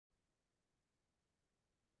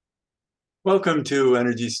Welcome to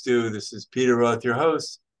Energy Stew. This is Peter Roth, your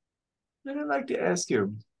host. And I'd like to ask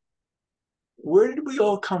you, where did we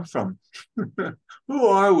all come from? Who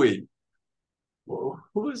are we?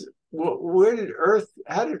 Where did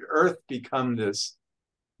how did Earth become this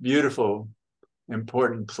beautiful,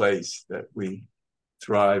 important place that we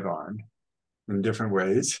thrive on in different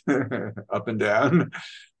ways, up and down?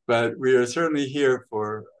 But we are certainly here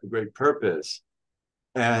for a great purpose.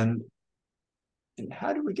 And, and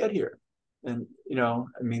how did we get here? And,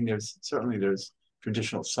 there's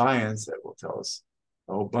traditional science that will tell us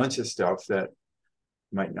a whole bunch of stuff that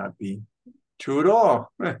might not be true at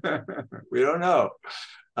all. We don't know.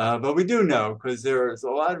 But we do know because there's a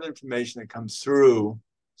lot of information that comes through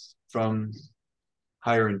from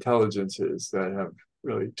higher intelligences that have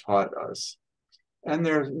really taught us. And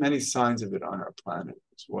there are many signs of it on our planet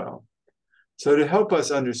as well. So to help us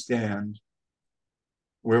understand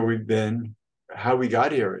where we've been, how we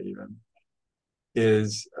got here even,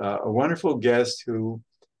 is a wonderful guest who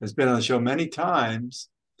has been on the show many times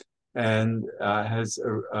and has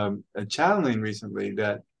a channeling recently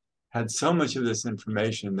that had so much of this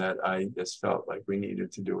information that I just felt like we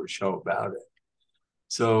needed to do a show about it.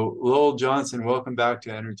 So Lowell Johnson, welcome back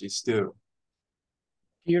to Energy Stew.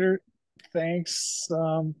 Peter, thanks.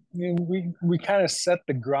 We kind of set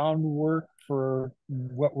the groundwork for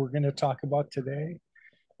what we're going to talk about today.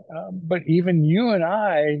 But even you and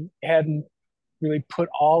I hadn't really put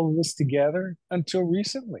all of this together until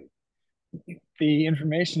recently. The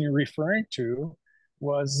information you're referring to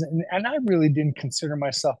was, and I really didn't consider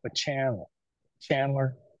myself a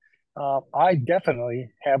channeler. I definitely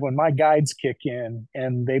have when my guides kick in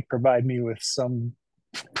and they provide me with some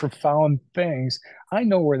profound things. I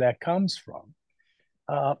know where that comes from,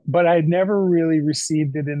 but I'd never really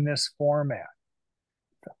received it in this format.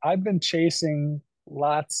 I've been chasing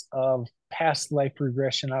lots of past life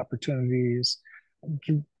regression opportunities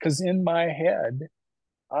because in my head,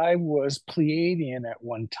 I was Pleiadian at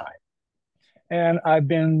one time. And I've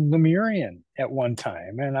been Lemurian at one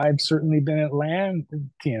time. And I've certainly been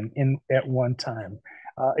Atlantean at one time.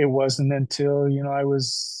 It wasn't until, I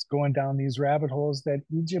was going down these rabbit holes that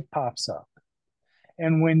Egypt pops up.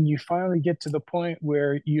 And when you finally get to the point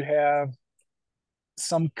where you have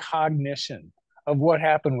some cognition of what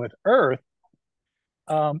happened with Earth,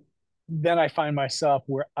 then I find myself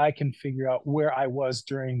where I can figure out where I was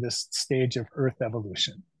during this stage of Earth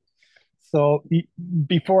evolution. So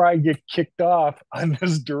before I get kicked off on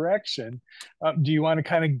this direction, do you want to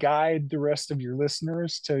kind of guide the rest of your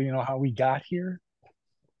listeners to, how we got here?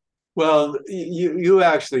 Well, you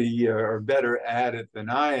actually are better at it than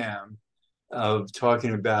I am of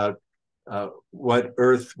talking about what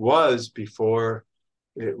Earth was before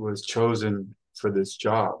it was chosen for this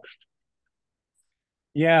job.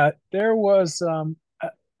 Yeah, there was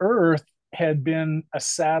Earth had been a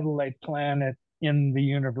satellite planet in the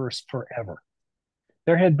universe forever.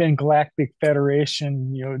 There had been galactic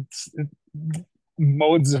federation,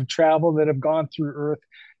 modes of travel that have gone through Earth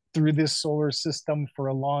through this solar system for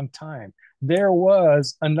a long time. There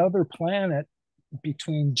was another planet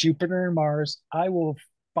between Jupiter and Mars. I will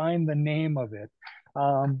find the name of it,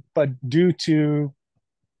 but due to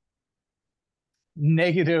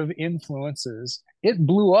negative influences, it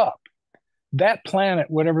blew up. That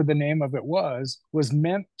planet, whatever the name of it was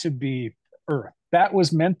meant to be Earth. That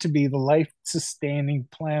was meant to be the life sustaining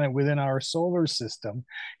planet within our solar system.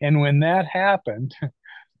 And when that happened,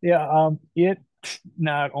 it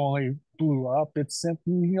not only blew up, it sent,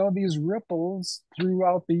 these ripples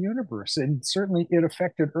throughout the universe. And certainly it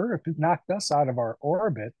affected Earth. It knocked us out of our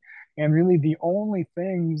orbit. And really the only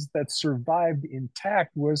things that survived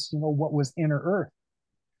intact was, what was inner Earth.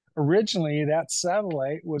 Originally, that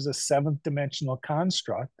satellite was a seventh dimensional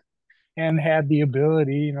construct and had the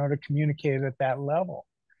ability, to communicate at that level.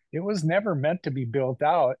 It was never meant to be built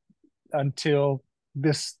out until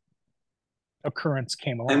this occurrence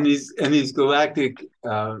came along. And these galactic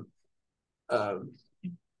uh,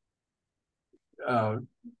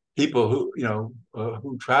 people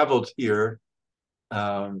who traveled here,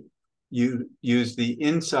 you use the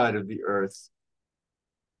inside of the Earth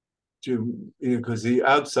to because the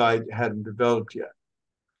outside hadn't developed yet.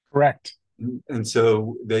 Correct. And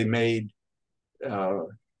so they made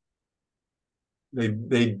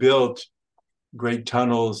they built great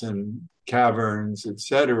tunnels and caverns,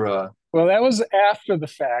 etc. Well, that was after the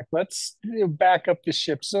fact. Let's back up the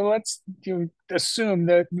ship. So let's assume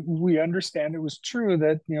that we understand it was true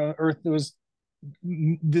that Earth was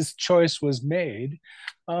this choice was made,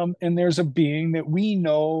 and there's a being that we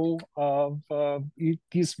know of.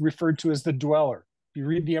 He's referred to as the Dweller. If you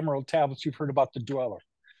read the Emerald Tablets, you've heard about the Dweller.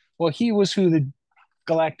 Well, he was who the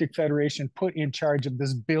Galactic Federation put in charge of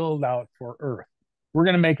this build out for Earth. We're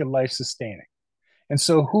going to make it life sustaining. And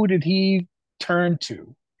so who did he turn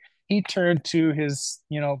to? He turned to his,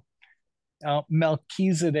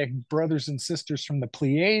 Melchizedek brothers and sisters from the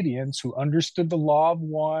Pleiadians who understood the law of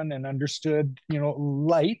one and understood,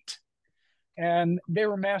 light. And they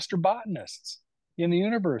were master botanists in the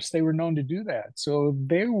universe. They were known to do that. So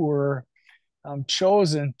they were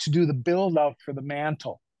chosen to do the build out for the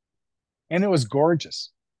mantle. And it was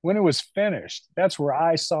gorgeous. When it was finished, that's where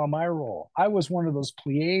I saw my role. I was one of those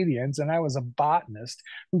Pleiadians, and I was a botanist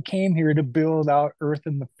who came here to build out Earth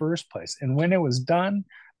in the first place. And when it was done,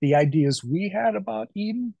 the ideas we had about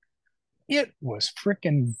Eden, it was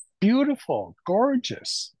freaking beautiful,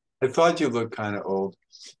 gorgeous. I thought you looked kind of old.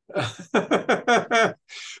 But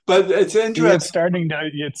it's See, interesting. it's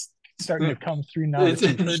starting to come through now It's,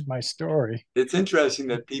 that you've heard my story. it's interesting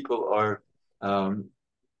that people are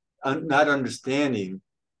not understanding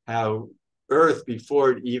how Earth,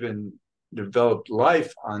 before it even developed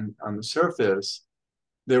life on the surface,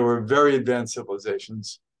 there were very advanced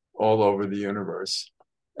civilizations all over the universe,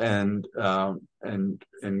 and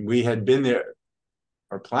we had been there.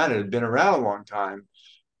 Our planet had been around a long time,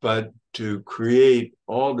 but to create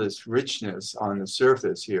all this richness on the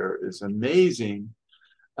surface here is amazing.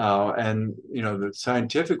 And the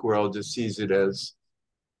scientific world just sees it as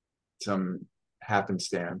some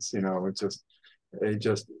happenstance. It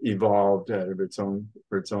just evolved out of its own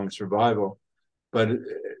for its own survival. But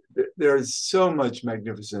there's so much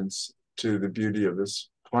magnificence to the beauty of this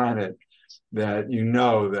planet that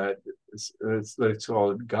that let's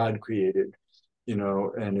call it God created,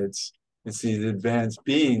 and it's these advanced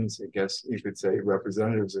beings, I guess you could say,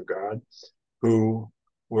 representatives of God, who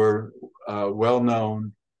were well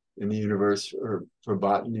known in the universe for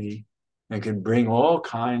botany and can bring all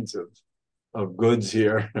kinds of goods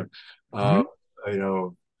here, uh, Mm-hmm. you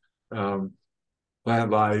know, um, plant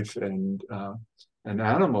life and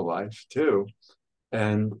animal life too,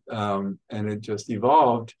 and it just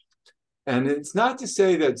evolved. And it's not to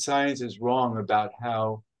say that science is wrong about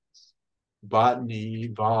how botany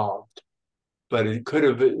evolved, but it could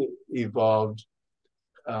have evolved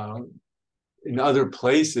um, in other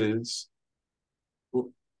places,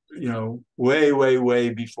 way, way, way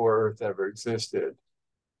before Earth ever existed.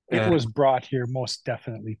 It And was brought here, most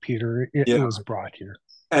definitely, Peter. It yeah, was brought here.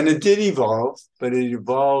 and it did evolve, but it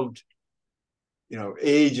evolved,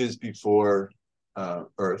 ages before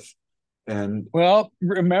Earth. And Well,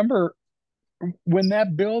 remember when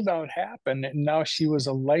that build out happened, and now she was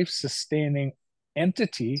a life sustaining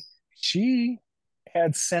entity, she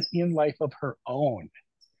had sentient life of her own.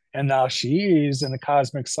 And now she's in a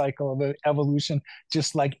cosmic cycle of evolution,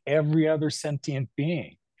 just like every other sentient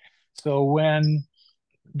being. So when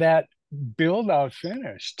that build out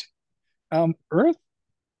finished, Earth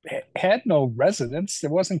had no residents,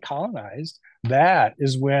 it wasn't colonized. That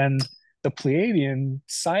is when the Pleiadian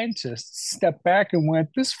scientists stepped back and went,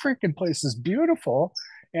 this freaking place is beautiful.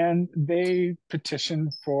 And they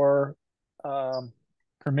petitioned for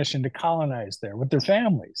permission to colonize there with their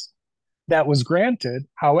families. That was granted.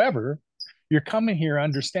 However, you're coming here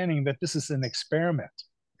understanding that this is an experiment.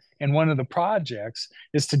 And one of the projects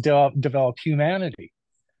is to develop humanity.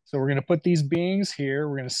 So we're going to put these beings here.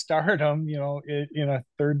 We're going to start them, in a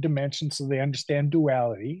third dimension so they understand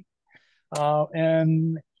duality.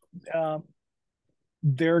 And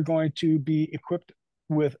they're going to be equipped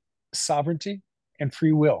with sovereignty and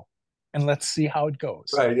free will. And let's see how it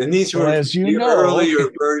goes. right, and these Well, were as you the know, earlier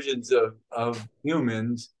versions of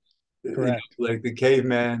humans, correct. like the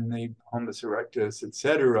cavemen, the Homo erectus,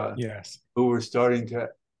 etc., Yes. who were starting to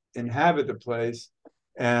inhabit the place,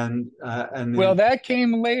 and Well, then that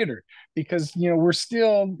came later because we're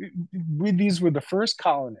still these were the first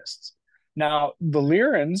colonists. Now, the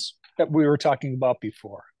Lyrans that we were talking about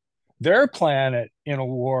before, their planet in a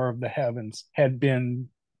war of the heavens had been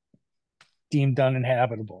deemed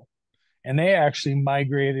uninhabitable, and they actually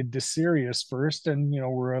migrated to Sirius first, and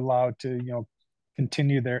were allowed to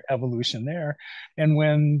continue their evolution there. And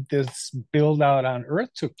when this build out on Earth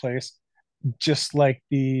took place, just like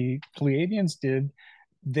the Pleiadians did,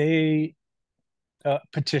 they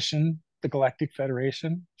petitioned the Galactic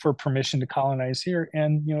Federation for permission to colonize here,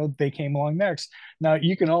 and they came along next. Now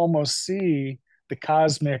you can almost see the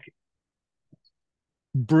cosmic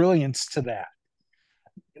brilliance to that.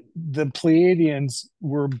 The Pleiadians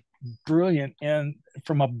were brilliant, and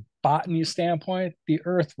from a botany standpoint, the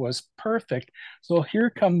Earth was perfect. So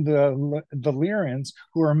here come the Lyrans,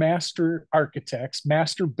 who are master architects,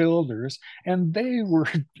 master builders, and they were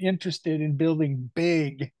interested in building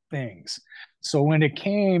big things. So when it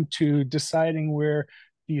came to deciding where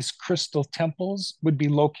these crystal temples would be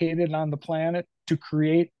located on the planet to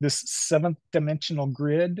create this seventh dimensional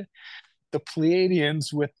grid. The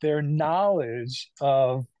Pleiadians, with their knowledge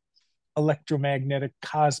of electromagnetic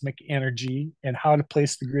cosmic energy and how to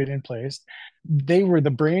place the grid in place, they were the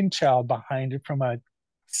brainchild behind it from a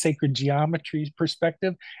sacred geometry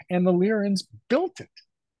perspective, and the Lyrians built it.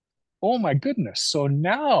 Oh my goodness. So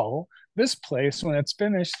now this place, when it's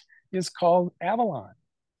finished, is called Avalon.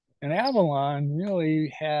 And Avalon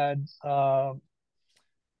really had,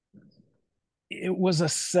 it was a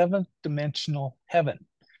seventh dimensional heaven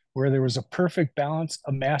where there was a perfect balance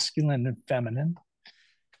of masculine and feminine.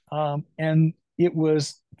 And it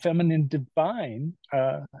was feminine divine,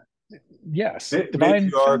 yes,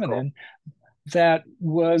 divine Matriarchal. feminine, that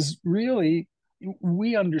was really,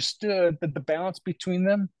 we understood that the balance between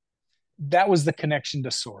them, that was the connection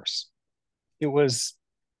to source. It was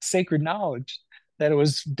sacred knowledge that it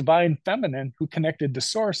was divine feminine who connected to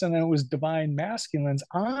source, and then it was divine masculine's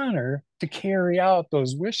honor to carry out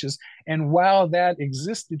those wishes. And while that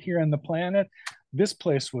existed here on the planet, this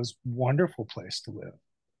place was a wonderful place to live.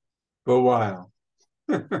 For a while.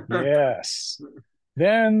 Yes.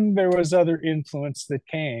 Then there was other influence that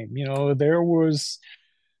came. There was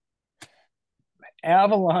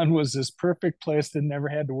Avalon was this perfect place that never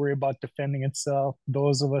had to worry about defending itself.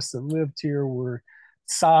 Those of us that lived here were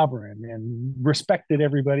sovereign and respected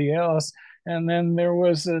everybody else. And then there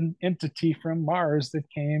was an entity from Mars that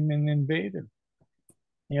came and invaded.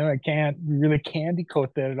 I can't really candy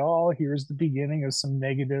coat that at all. Here's the beginning of some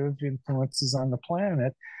negative influences on the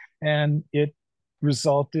planet. And it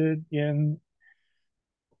resulted in,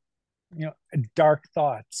 dark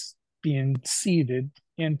thoughts being seeded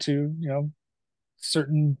into,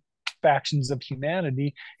 certain factions of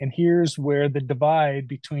humanity. And here's where the divide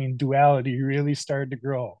between duality really started to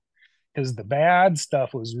grow, because the bad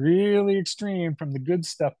stuff was really extreme from the good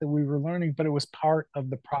stuff that we were learning, but it was part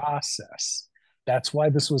of the process. That's why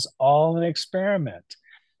this was all an experiment.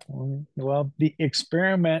 Well, the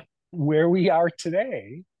experiment where we are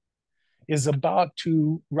today is about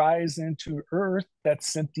to rise into Earth. That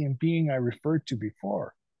sentient being I referred to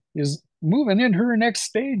before is moving into her next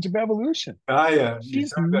stage of evolution. Gaia. You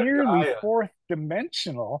She's talk about nearly Gaia. fourth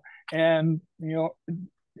dimensional, and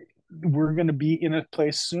we're going to be in a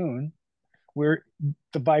place soon where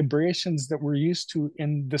the vibrations that we're used to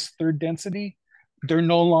in this third density, they're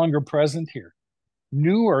no longer present here.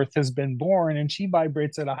 New Earth has been born, and she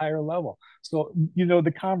vibrates at a higher level. So,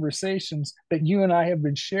 the conversations that you and I have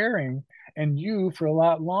been sharing, and you for a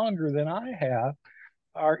lot longer than I have,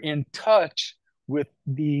 are in touch with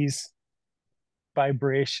these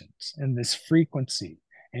vibrations and this frequency.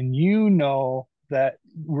 And that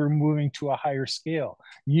we're moving to a higher scale.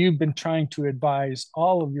 You've been trying to advise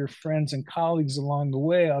all of your friends and colleagues along the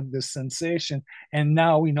way of this sensation, and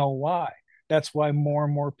now we know why. That's why more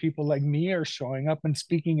and more people like me are showing up and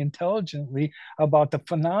speaking intelligently about the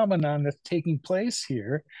phenomenon that's taking place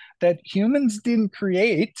here that humans didn't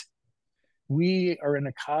create. We are in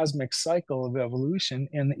a cosmic cycle of evolution,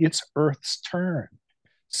 and it's Earth's turn.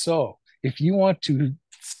 So if you want to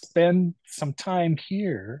spend some time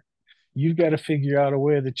here, you've got to figure out a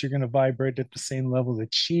way that you're going to vibrate at the same level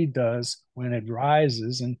that she does when it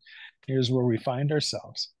rises. And here's where we find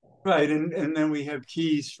ourselves. Right. And then we have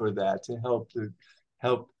keys for that to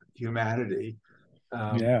help humanity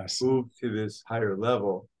Yes. move to this higher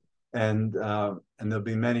level. And there'll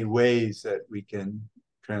be many ways that we can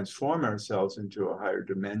transform ourselves into a higher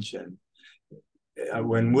dimension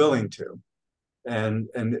when willing to.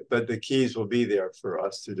 But the keys will be there for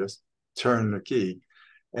us to just turn the key,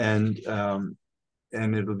 and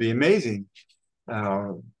it'll be amazing.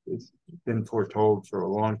 It's been foretold for a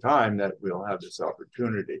long time that we'll have this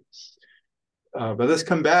opportunity. But let's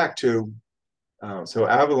come back to so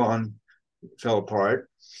Avalon fell apart.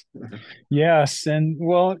 Yes. And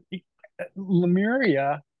well,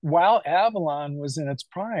 Lemuria, while Avalon was in its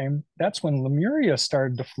prime, that's when Lemuria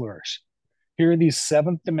started to flourish. Here are these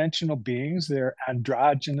seventh dimensional beings. They're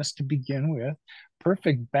androgynous to begin with,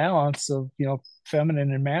 perfect balance of,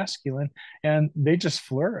 feminine and masculine, and they just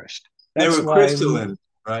flourished. They That's were why, crystalline,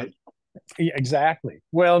 right? exactly.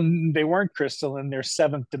 Well, they weren't crystalline, they're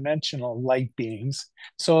seventh dimensional light beings.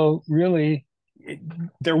 So really,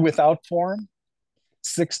 they're without form.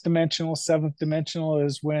 Sixth dimensional, seventh dimensional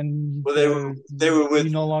is when Well, they were you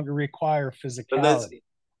with, no longer require but physicality.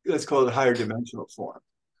 let's call it higher dimensional form,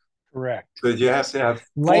 Correct. because you have Yes. to have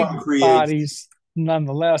Light form creates. bodies,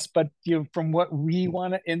 nonetheless, but from what we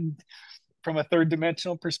want to, in from a third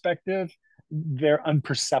dimensional perspective, they're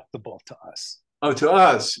unperceptible to us. Oh, to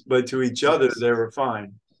us, but to each other, Yes. they were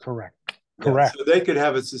fine. Correct. Yeah, Correct. so they could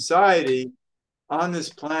have a society on this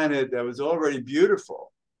planet that was already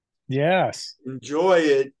beautiful Yes. enjoy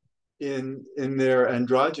it in their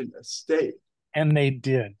androgynous state. And they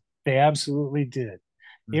did. They absolutely did.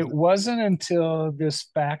 It Mhm. wasn't until this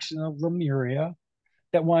faction of Lemuria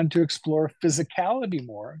that wanted to explore physicality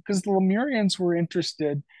more, because the Lemurians were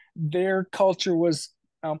interested. Their culture was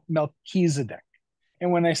Melchizedek.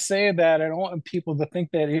 And when I say that, I don't want people to think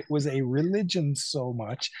that it was a religion so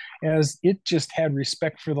much as it just had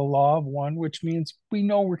respect for the law of one, which means we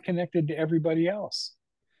know we're connected to everybody else.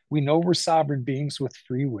 We know we're sovereign beings with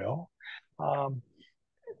free will. Um,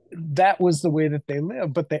 that was the way that they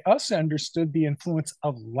lived, but they also understood the influence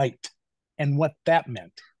of light and what that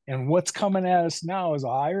meant. And what's coming at us now is a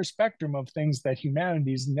higher spectrum of things that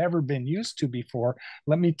humanity's never been used to before.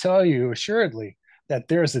 Let me tell you assuredly that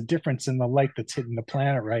there's a difference in the light that's hitting the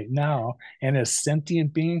planet right now. And as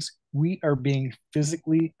sentient beings, we are being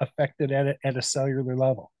physically affected at it at a cellular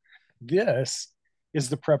level. This is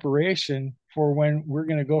the preparation for when we're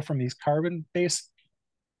going to go from these carbon based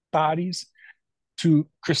bodies to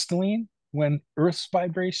crystalline when Earth's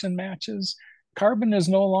vibration matches. Carbon is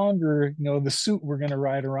no longer, the suit we're going to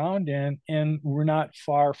ride around in, and we're not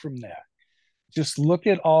far from that. Just look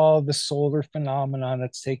at all the solar phenomenon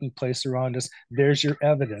that's taking place around us. There's your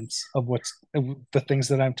evidence of what's the things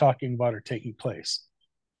that I'm talking about are taking place.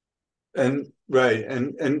 And right,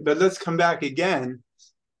 and but let's come back again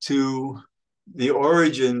to the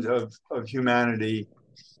origins of humanity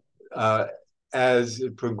uh, as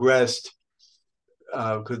it progressed,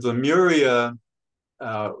 because Lemuria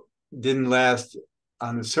uh, didn't last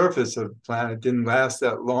on the surface of the planet, didn't last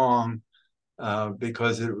that long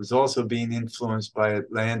because it was also being influenced by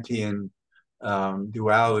Atlantean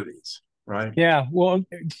dualities, right? Yeah, well,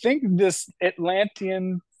 think this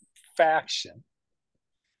Atlantean faction.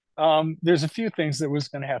 There's a few things that was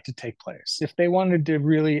going to have to take place. If they wanted to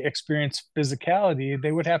really experience physicality,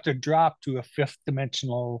 they would have to drop to a fifth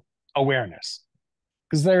dimensional awareness,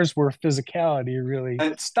 because there's where physicality really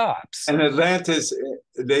And stops. and Atlantis,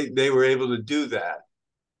 they were able to do that,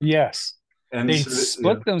 Yes, and they so yeah,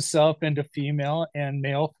 split themselves into female and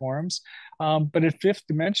male forms. But at fifth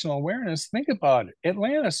dimensional awareness, think about it.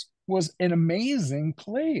 Atlantis was an amazing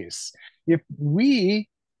place. If we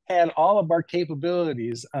had all of our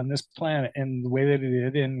capabilities on this planet and the way that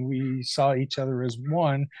it did, and we saw each other as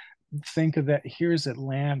one, think of that. Here's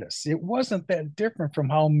Atlantis. It wasn't that different from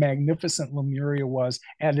how magnificent Lemuria was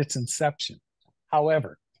at its inception.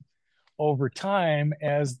 However, over time,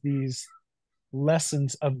 as these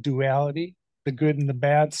lessons of duality, the good and the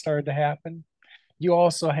bad, started to happen, you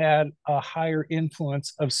also had a higher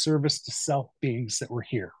influence of service to self beings that were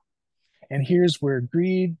here. And here's where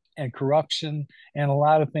greed and corruption and a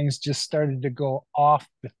lot of things just started to go off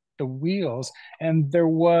the wheels. And there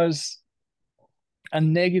was a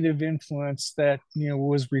negative influence that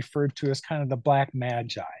was referred to as kind of the black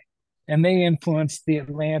magi, and they influenced the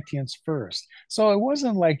Atlanteans first. So it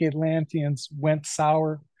wasn't like Atlanteans went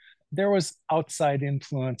sour. There was outside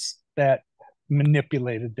influence that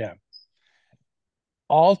manipulated them,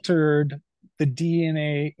 altered the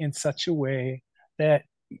DNA in such a way that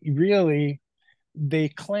really they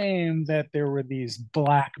claim that there were these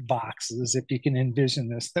black boxes, if you can envision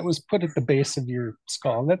this, that was put at the base of your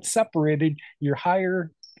skull that separated your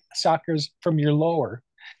higher chakras from your lower.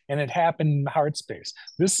 And it happened in the heart space.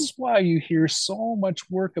 This is why you hear so much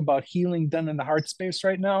work about healing done in the heart space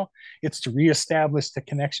right now. It's to reestablish the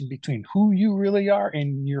connection between who you really are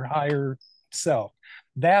and your higher self.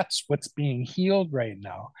 That's what's being healed right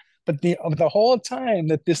now. But the whole time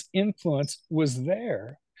that this influence was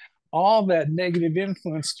there, all that negative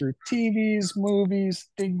influence through TVs, movies,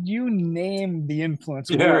 you name the influence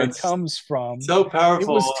where yeah, it it's comes from. so It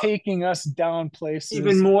powerful, was taking us down even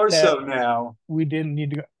places more that so now. we didn't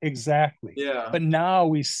need to go. Exactly. Yeah, But now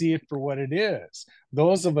we see it for what it is.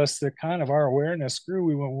 Those of us that kind of our awareness grew,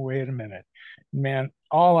 we went, wait a minute, man,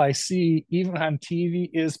 all I see, even on TV,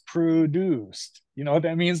 is produced. You know what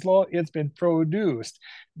that means, Lowell? It's been produced.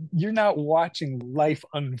 You're not watching life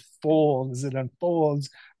unfold as it unfolds.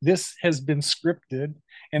 This has been scripted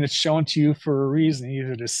and it's shown to you for a reason,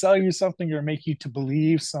 either to sell you something or make you to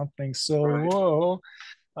believe something. So, right. whoa,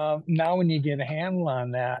 now when you get a handle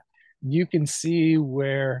on that, you can see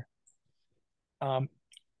where um,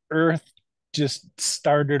 Earth just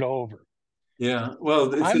started over. Yeah.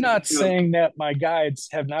 Well, it's I'm not saying that my guides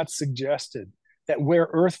have not suggested that where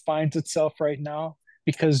Earth finds itself right now,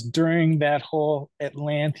 because during that whole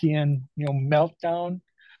Atlantean, meltdown,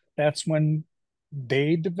 that's when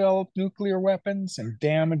they developed nuclear weapons and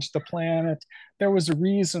damaged the planet. There was a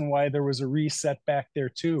reason why there was a reset back there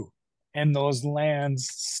too, and those lands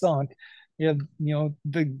sunk.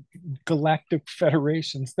 the galactic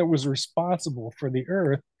federations that was responsible for the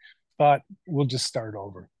Earth thought we'll just start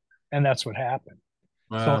over, and that's what happened.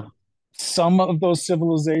 So Wow. some of those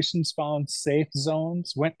civilizations found safe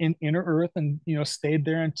zones, went in inner Earth, and stayed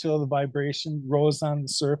there until the vibration rose on the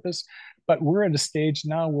surface. But we're at a stage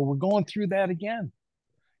now where we're going through that again.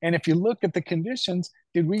 And if you look at the conditions,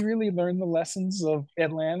 did we really learn the lessons of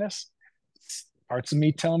Atlantis? Parts of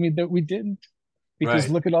me tell me that we didn't, because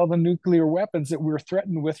Right. look at all the nuclear weapons that we're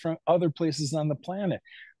threatened with from other places on the planet.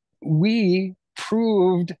 We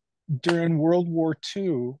proved during World War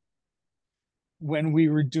II, when we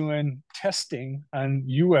were doing testing on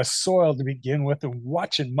US soil to begin with and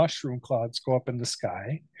watching mushroom clouds go up in the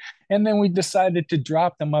sky, and then we decided to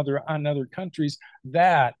drop them on other countries.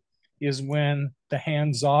 That is when the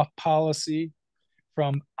hands-off policy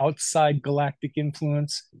from outside galactic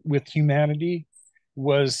influence with humanity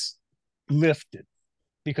was lifted,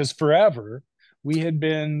 because forever we had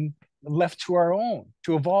been left to our own,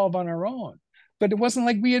 to evolve on our own. But it wasn't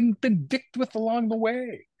like we hadn't been dicked with along the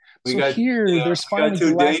way. We So got, here, yeah, there's we got finally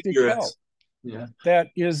too galactic help dangerous. Yeah. that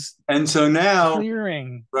is And so now,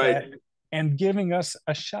 clearing right. that and giving us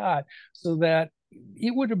a shot, so that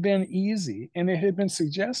it would have been easy. And it had been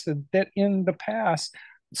suggested that in the past,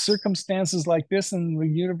 circumstances like this in the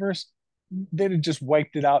universe, they'd have just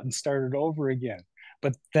wiped it out and started over again.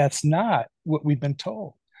 But that's not what we've been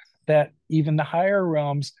told, that even the higher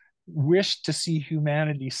realms wish to see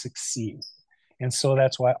humanity succeed. And so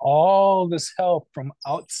that's why all this help from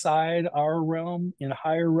outside our realm in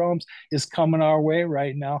higher realms is coming our way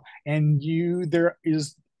right now. And there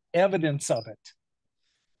is evidence of it,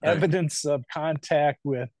 Right. evidence of contact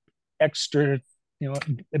with extra,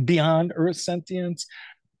 beyond Earth sentience.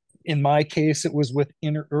 In my case, it was with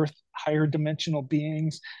inner Earth, higher dimensional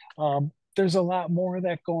beings. There's a lot more of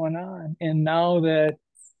that going on. And now that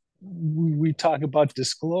we talk about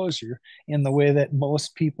disclosure in the way that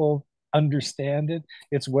most people understand it,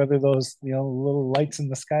 it's whether those little lights in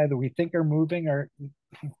the sky that we think are moving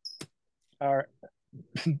are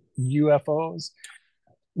UFOs.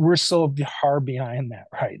 We're so far behind that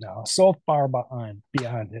right now, so far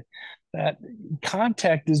beyond it, that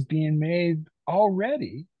contact is being made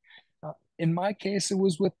already. In my case, it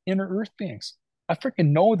was with inner Earth beings. I freaking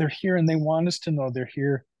know they're here, and they want us to know they're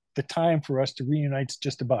here. The time for us to reunite is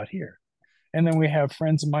just about here. And then we have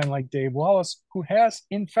friends of mine like Dave Wallace, who has,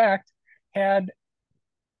 in fact, had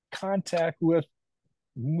contact with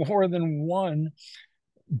more than one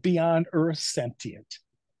beyond Earth sentient,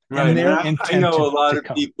 Right. and And their I intent know a lot to of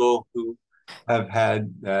come. people who have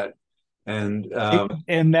had that. And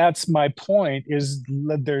And that's my point, is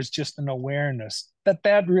there's just an awareness that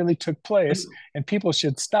that really took place, and people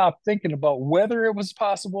should stop thinking about whether it was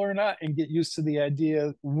possible or not and get used to the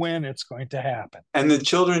idea when it's going to happen. and the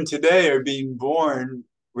children today are being born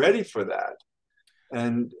ready for that.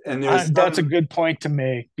 And there's That's a good point to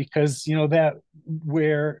make, because that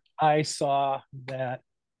where I saw that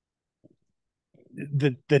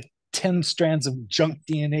the 10 strands of junk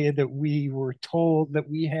DNA that we were told that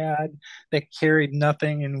we had, that carried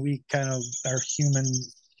nothing, and we kind of, our human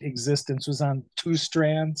existence was on 2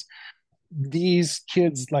 strands. These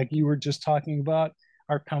kids, like you were just talking about,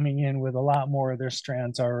 are coming in with a lot more of their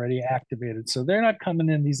strands already activated. So they're not coming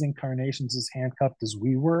in these incarnations as handcuffed as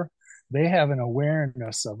we were. They have an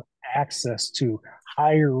awareness of access to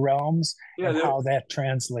higher realms yeah, and how that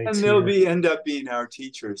translates and they'll here. be end up being our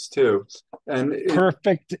teachers too. And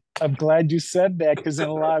Perfect. I'm glad you said that, because in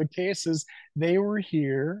a lot of cases, they were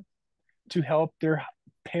here to help their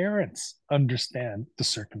parents understand the yeah,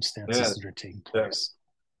 circumstances that are taking yeah. place.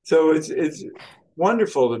 So it's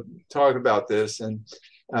wonderful to talk about this, and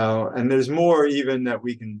there's more even that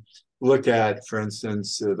we can look at. For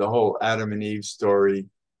instance, the whole Adam and Eve story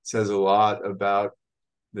says a lot about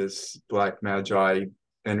this black magi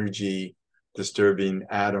energy disturbing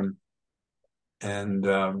Adam, and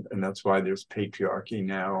that's why there's patriarchy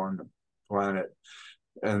now on the planet.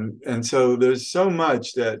 And so there's so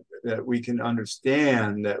much that we can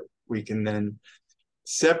understand, that we can then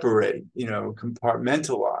separate,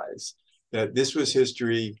 compartmentalize, that this was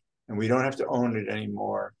history and we don't have to own it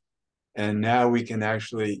anymore. And now we can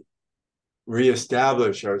actually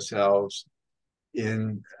reestablish ourselves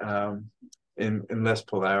in in less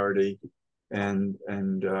polarity, and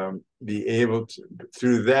be able to,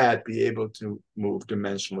 through that, be able to move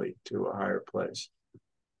dimensionally to a higher place.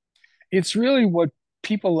 It's really what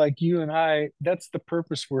people like you and I, that's the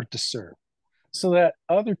purpose for it to serve, so that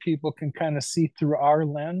other people can kind of see through our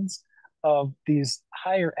lens of these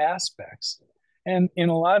higher aspects. And in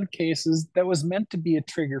a lot of cases, that was meant to be a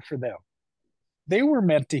trigger for them. They were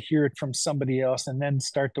meant to hear it from somebody else and then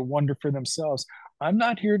start to wonder for themselves. I'm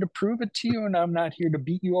not here to prove it to you, and I'm not here to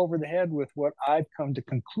beat you over the head with what I've come to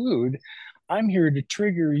conclude. I'm here to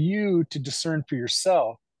trigger you to discern for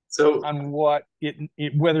yourself So, on what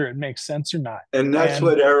whether it makes sense or not. and that's And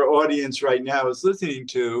what our audience right now is listening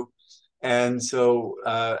to. And so,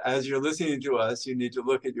 as you're listening to us, you need to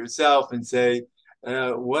look at yourself and say,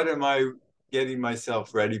 what am I getting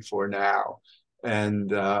myself ready for now?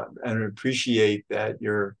 And appreciate that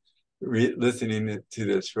you're listening to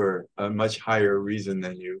this for a much higher reason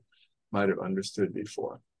than you might have understood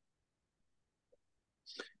before.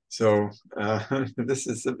 So this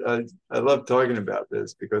is I love talking about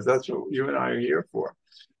this because that's what you and I are here for,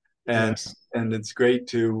 and yes, and it's great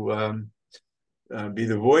to be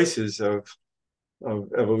the voices of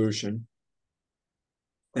evolution,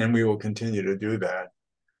 and we will continue to do that.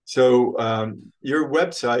 So your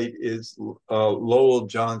website is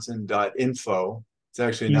lowelljohnson.info. It's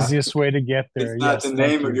actually not easiest way to get it's there. not the Yes, thank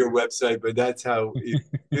name of you. your website, but that's how you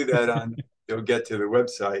do that on you'll get to the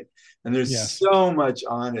website. And there's Yes. so much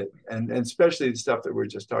on it, and especially the stuff that we're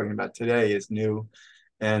just talking about today is new,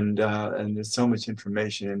 and there's so much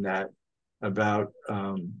information in that about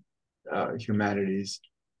humanity's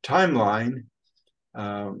timeline,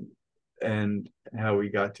 um, and how we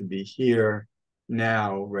got to be here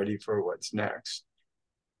now, ready for what's next.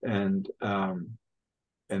 And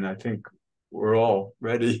and I think we're all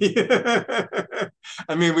ready.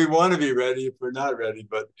 I mean, we want to be ready if we're not ready,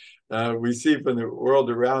 but we see from the world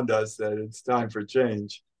around us that it's time for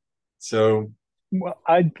change. So, Well,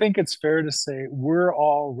 I think it's fair to say we're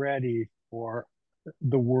all ready for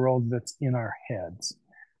the world that's in our heads,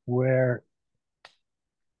 where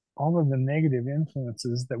all of the negative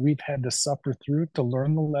influences that we've had to suffer through to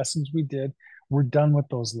learn the lessons we did, we're done with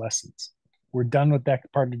those lessons. We're done with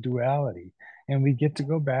that part of duality. And we get to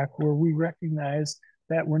go back where we recognize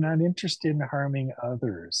that we're not interested in harming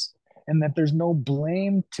others and that there's no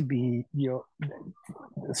blame to be,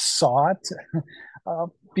 sought,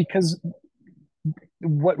 because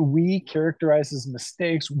what we characterize as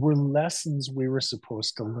mistakes were lessons we were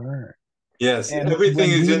supposed to learn. yes, And everything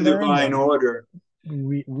when is we in learn divine them, order.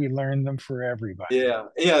 we learn them for everybody. Yeah,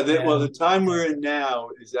 yeah. Well, the And time yeah. we're in now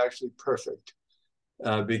is actually perfect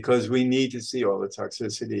because we need to see all the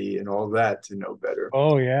toxicity and all that to know better.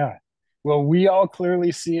 Oh yeah. Well, we all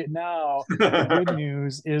clearly see it now. The good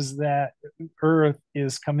news is that Earth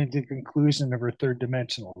is coming to the conclusion of her third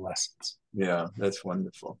dimensional lessons. Yeah, that's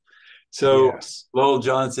wonderful. So, Yes. Lowell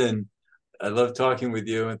Johnson, I love talking with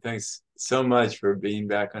you, and thanks so much for being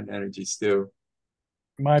back on Energy Stew.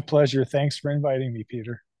 My pleasure. Thanks for inviting me,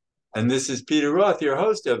 Peter. And this is Peter Roth, your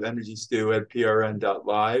host of Energy Stew at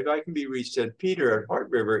prn.live. I can be reached at Peter at Heart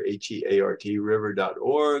River, HEART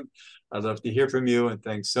River.org. I'd love to hear from you, and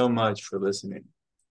thanks so much for listening.